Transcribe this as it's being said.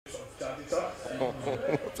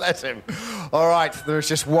Bless him. All right, there is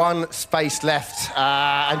just one space left,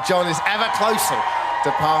 and John is ever closer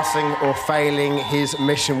to passing or failing his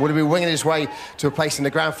mission. Will he be winging his way to a place in the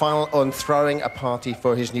grand final and throwing a party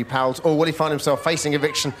for his new pals, or will he find himself facing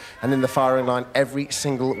eviction and in the firing line every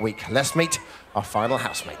single week? Let's meet our final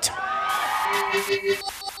housemate.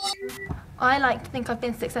 I like to think I've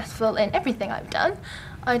been successful in everything I've done.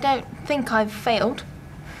 I don't think I've failed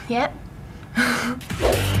yet.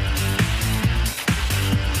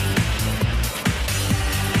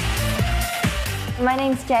 My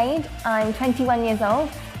name's Jade, I'm 21 years old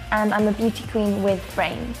and I'm a beauty queen with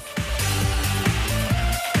brains.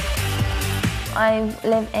 I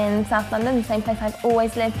live in South London, the same place I've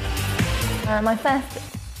always lived. My first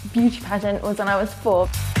beauty pageant was when I was 4.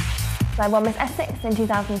 I won Miss Essex in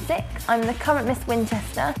 2006. I'm the current Miss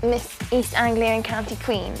Winchester, Miss East Anglia and County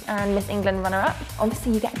Queen and Miss England runner-up.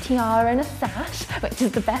 Obviously you get a tiara and a sash, which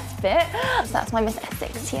is the best bit. So that's my Miss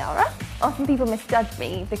Essex tiara. Often people misjudge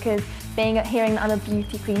me because hearing that I'm a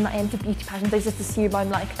beauty queen, that I enter beauty pageants, they just assume I'm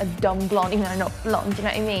like a dumb blonde, even though I'm not blonde, you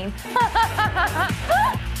know what I mean?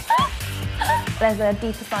 There's a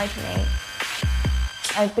deeper side to me.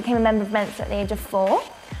 I became a member of Mensa at the age of 4.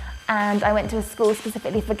 And I went to a school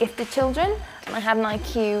specifically for gifted children. I had an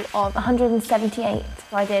IQ of 178.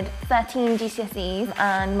 So I did 13 GCSEs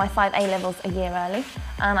and my 5 A-levels a year early.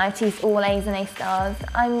 And I achieved all A's and A stars.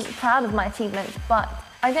 I'm proud of my achievements, but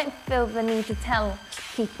I don't feel the need to tell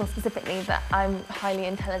people specifically that I'm highly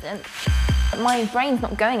intelligent. My brain's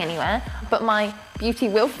not going anywhere, but my beauty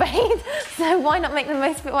will fade. So why not make the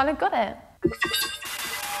most of it while I've got it?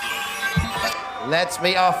 Let's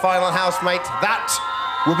meet our final housemate. That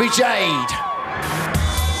will be Jade.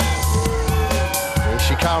 Here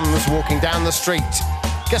she comes, walking down the street.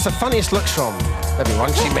 Gets the funniest looks from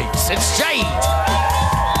everyone she meets. It's Jade!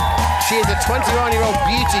 She is a 21-year-old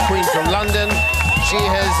beauty queen from London. She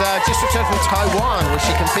has just returned from Taiwan, where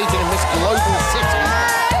she competed in Miss Global City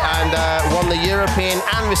and won the European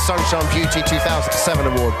and Miss Sunshine Beauty 2007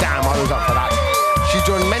 award. Damn, I was up for that. She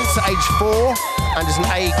joined Mensa at age 4 and is an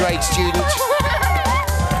A-grade student.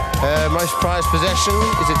 Her most prized possession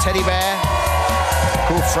is a teddy bear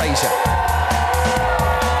called Fraser.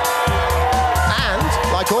 And,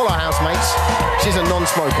 like all our housemates, she's a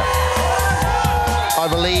non-smoker. I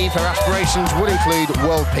believe her aspirations would include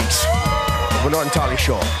world peace. But we're not entirely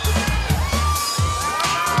sure.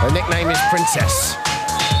 Her nickname is Princess.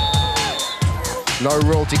 No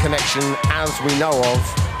royalty connection as we know of.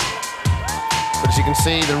 But as you can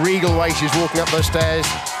see, the regal way she's walking up those stairs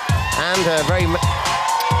and her very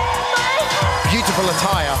beautiful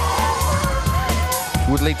attire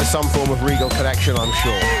would lead to some form of regal connection, I'm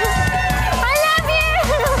sure. I love you!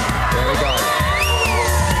 There we go.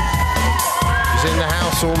 She's in the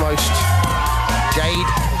house almost. Jade,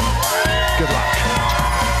 good luck.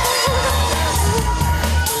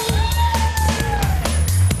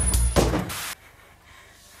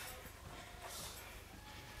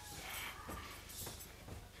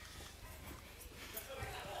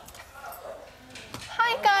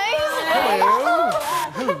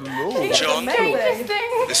 John,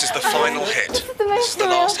 this is the final hit. This is the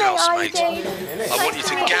last housemate. I want you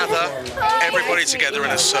to gather everybody together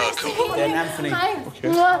in a circle. Anthony. Hi.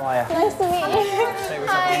 Nice to meet you.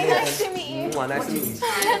 Hi, nice to meet you. Nice to meet you.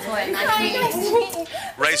 Hi, nice to meet you.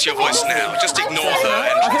 Raise your voice now. Just ignore her I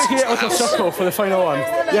entrance think you into get the like a house. circle for the final one.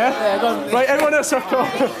 Yeah? Right, everyone in a circle.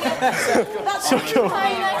 Circle.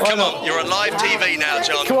 Come on, you're on live TV now,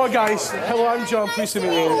 John. Come on, guys. Hello, I'm John. Pleased to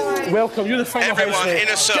meet you. Welcome. You're the final Everyone housemate. in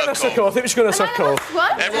a Get in a circle. circle. I think we should go in a circle.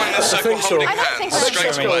 What? Everyone in a circle think so. holding I don't think hands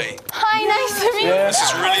so. straight away. Hi, nice to meet you. Yeah. This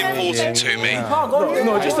is really important to me.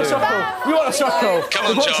 No, just a circle. We want a circle. Come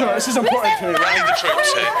on, We've got John. to- This is important to me. Rally the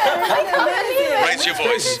troops here. Raise your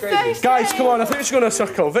voice. Guys, come on. I think we should go in a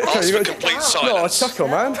circle. Victor, Ask you for got complete No, a silence. circle,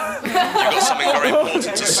 man. You've got something very important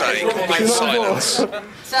to say. Complete silence.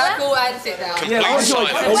 Circle and sit down. Complete Just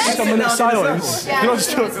silence. a minute silence. You know,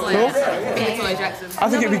 just no? I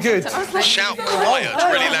think it'd be good. Shout quiet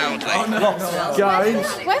really loudly. Guys.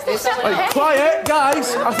 Where's the shower? Right, quiet,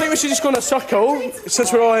 guys. I think we should just go in a circle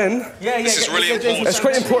since we're all in. This is really important. It's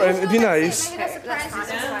quite important. It'd be nice.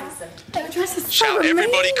 Shout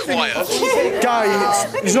everybody quiet.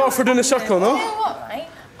 Guys, he's not for doing a circle, no?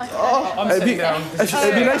 It'd be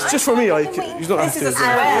nice just for me, like, he's not have to.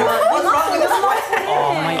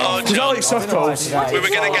 Oh, Because I like circles. we were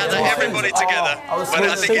going to gather everybody together, but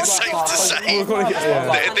I think it's safe to say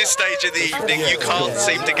that at this stage of the evening, you can't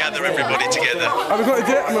seem to gather everybody together. Are we going to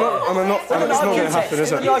do it? It's not going to happen,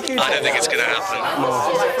 is it? I don't think it's going to happen.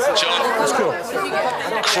 John, That's cool.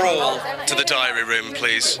 crawl to the diary room,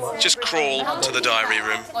 please. Just crawl to the diary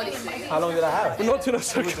room. How long did I have? We're not doing a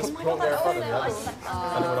circle.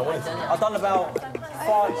 I've done about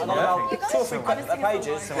 2 or 3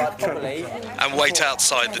 pages, like, properly. And wait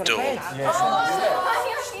outside the door.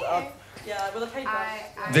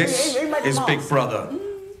 This is Big Brother.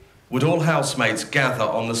 Would all housemates gather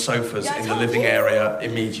on the sofas in the living area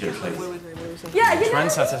immediately? Yeah, you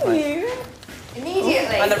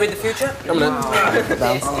Immediately. And then read the future? Come on.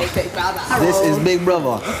 This is Big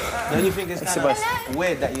Brother. Don't you think it's kind of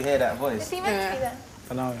weird that you hear that voice? Is he meant to be there?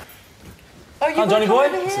 I know. Oh, you Johnny boy?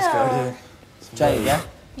 This is good, yeah. Jay, yeah?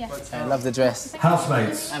 Yes. I love the dress.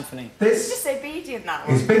 Housemates, Anthony. this just obedient now.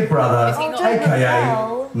 is Big Brother,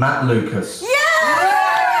 aka Matt Lucas.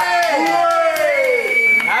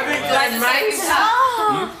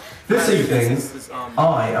 This evening,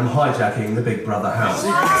 I am hijacking the Big Brother house.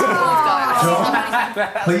 John,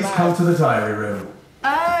 please come to the diary room.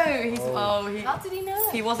 How did he know?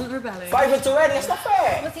 He wasn't rebelling. Favourites already, it's not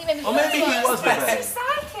fair. Was he maybe Or maybe he was rebelling. He's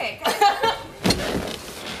psychic.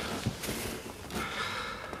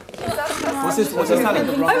 What's his talent?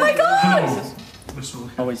 Oh my god!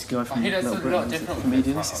 Always go from little Britain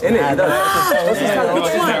comedians. In it,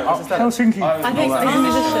 Helsinki. I think he's a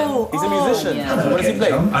musician. He's a musician. What does he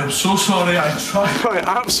play? I'm so sorry. I tried my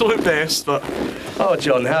absolute best, but Oh,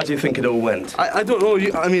 John, how do you think it all went? I don't know.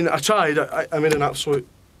 I mean, I tried. I made an absolute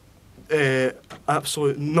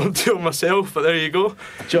numpty of myself, but there you go.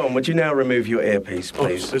 John, would you now remove your earpiece,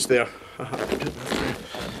 please? Oh, it's there.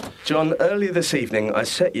 John, earlier this evening, I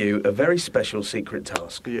set you a very special secret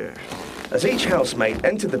task. Yeah. As each housemate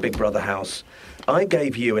entered the Big Brother house, I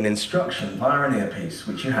gave you an instruction via an earpiece,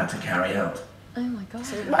 which you had to carry out. Oh my god.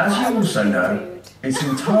 As you also know, it's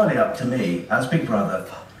entirely up to me, as Big Brother,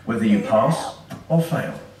 whether you pass or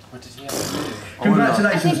fail.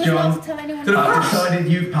 Congratulations, John. I've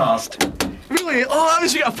decided you've passed. Really? Oh, that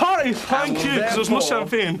means you get a party. Thank you, because there's no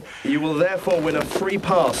champagne. You will therefore win a free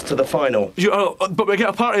pass to the final. But we get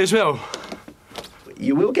a party as well.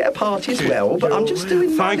 You will get a party as well, but I'm just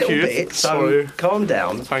doing my little bit, so Sorry. calm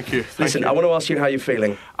down. Thank you. Listen, I want to ask you how you're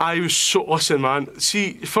feeling. Listen, man,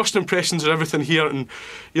 see, first impressions are everything here, and,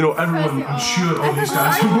 you know, everyone, I'm sure all these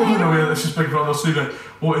guys are rolling away, this is Big Brother, so like,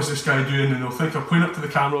 what is this guy doing? And they'll think I'm playing up to the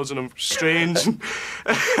cameras and I'm strange.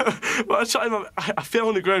 But I fell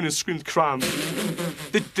on the ground and screamed cram.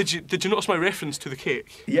 Did you notice my reference to the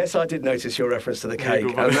cake? Yes, I did notice your reference to the cake,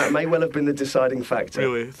 and that may well have been the deciding factor.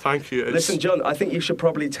 Really, thank you. Listen, John, I think you should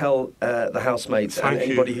probably tell the housemates and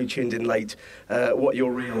anybody who tuned in late what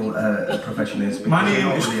your real profession is. My name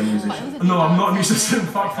is... A musician. No, I'm not a musician,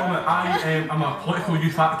 far from it. I'm a political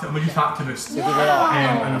youth activist. I'm a youth activist.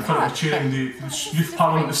 And I'm currently chairing the Youth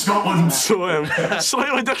Parliament of Scotland, so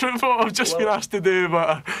slightly different from what I've just been asked to do,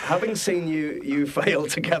 but... Having seen you fail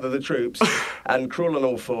to gather the troops and crawl on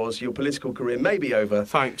all fours, your political career may be over.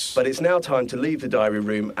 Thanks. But it's now time to leave the diary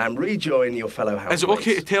room and rejoin your fellow housemates. Is it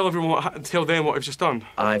okay to tell everyone, tell them what I've just done?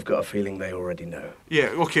 I've got a feeling they already know. Yeah,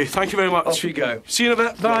 okay, thank you very much. Off you go. See you in a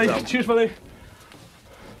bit. Bye. Well done. Cheers, buddy.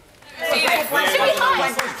 See you. I've won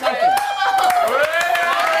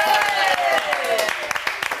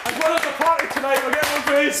us a party tonight, we're getting one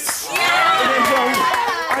face.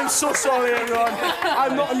 I'm so sorry, everyone.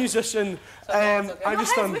 I'm not a musician. I'm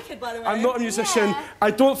not a musician. I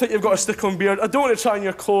don't think you've got a stick-on beard. I don't want to try on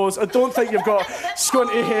your clothes. I don't think you've got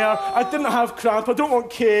squinty hair. I didn't have cramp. I don't want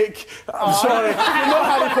cake. I'm sorry. You're not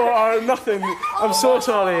Harry Potter. Nothing. I'm so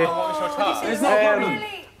sorry.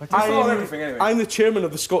 I'm the chairman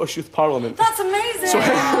of the Scottish Youth Parliament. That's amazing. So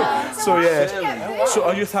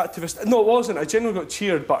a youth activist. No, it wasn't. I genuinely got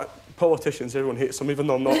cheered, but politicians, everyone hates them, even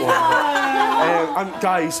though I'm not one.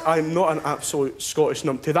 Guys, I'm not an absolute Scottish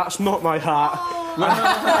numpty. That's not my hat.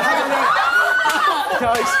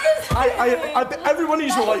 Guys, everyone of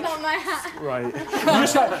you were like, Not my hat. right.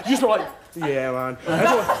 You just were like, yeah, man.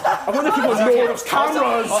 I wonder if people know there's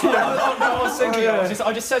cameras.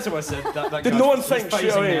 I just said to myself that Did no one think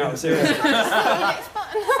straight away? Oh,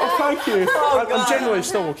 thank you. I'm genuinely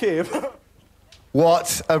still okay.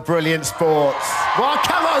 What a brilliant sport. Well,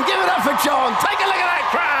 come on, give it up for John. Take a look at that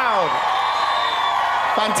crowd.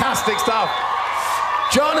 Fantastic stuff.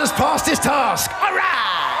 John has passed his task.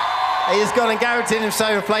 Hurrah! He has gone and guaranteed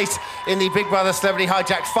himself a place in the Big Brother Celebrity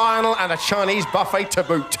Hijack final and a Chinese buffet to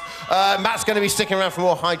boot. Matt's going to be sticking around for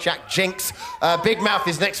more hijack jinx. Big Mouth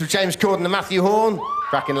is next with James Corden and Matthew Horn.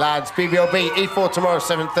 Cracking lads. BBLB, E4 tomorrow,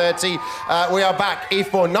 7:30. We are back,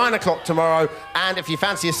 E4, 9 o'clock tomorrow. And if you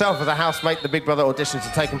fancy yourself as a housemate, the Big Brother auditions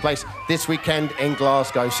are taking place this weekend in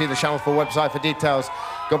Glasgow. See the Channel 4 website for details.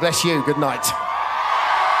 God bless you. Good night.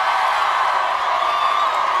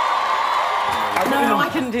 No, I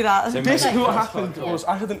couldn't do that. Basically what happened was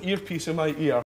I had an earpiece in my ear